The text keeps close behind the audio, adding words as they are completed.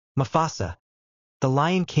Mufasa, The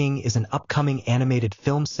Lion King is an upcoming animated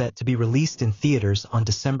film set to be released in theaters on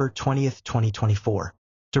December 20th, 2024.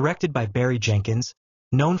 Directed by Barry Jenkins,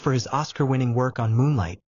 known for his Oscar-winning work on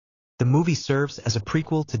Moonlight, the movie serves as a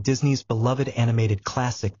prequel to Disney's beloved animated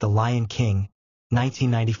classic The Lion King,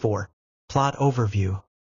 1994. Plot overview.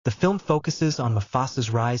 The film focuses on Mufasa's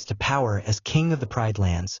rise to power as king of the Pride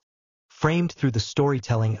Lands, framed through the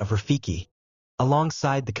storytelling of Rafiki,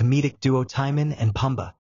 alongside the comedic duo Timon and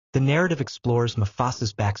Pumbaa. The narrative explores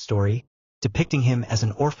Mufasa's backstory, depicting him as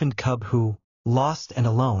an orphaned cub who, lost and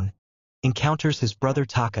alone, encounters his brother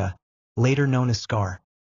Taka, later known as Scar.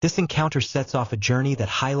 This encounter sets off a journey that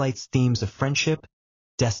highlights themes of friendship,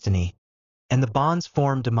 destiny, and the bonds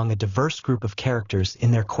formed among a diverse group of characters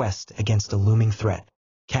in their quest against a looming threat.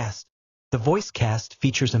 Cast. The voice cast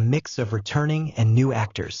features a mix of returning and new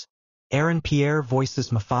actors. Aaron Pierre voices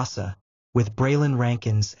Mufasa, with Braylon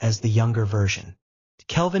Rankins as the younger version.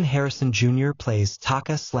 Kelvin Harrison Jr. plays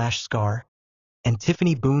Taka/Scar, and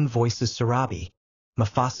Tiffany Boone voices Sarabi,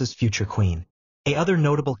 Mufasa's future queen. Other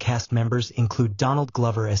notable cast members include Donald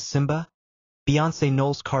Glover as Simba, Beyonce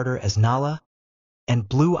Knowles Carter as Nala, and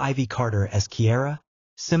Blue Ivy Carter as Kiara,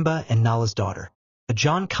 Simba and Nala's daughter.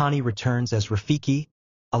 John Connie returns as Rafiki,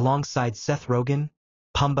 alongside Seth Rogen,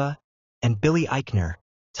 Pumbaa, and Billy Eichner,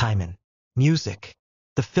 Timon. Music.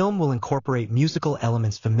 The film will incorporate musical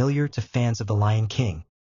elements familiar to fans of The Lion King,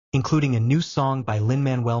 including a new song by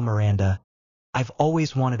Lin-Manuel Miranda, I've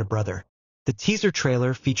Always Wanted a Brother. The teaser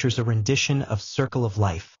trailer features a rendition of Circle of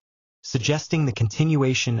Life, suggesting the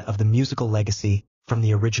continuation of the musical legacy from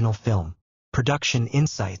the original film. Production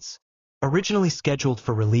insights. Originally scheduled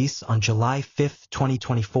for release on July 5,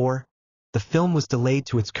 2024, the film was delayed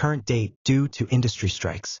to its current date due to industry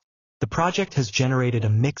strikes. The project has generated a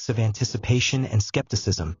mix of anticipation and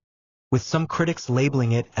skepticism, with some critics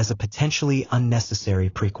labeling it as a potentially unnecessary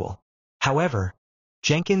prequel. However,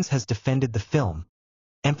 Jenkins has defended the film,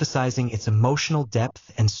 emphasizing its emotional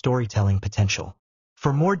depth and storytelling potential.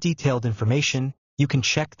 For more detailed information, you can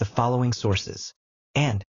check the following sources.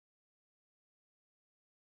 And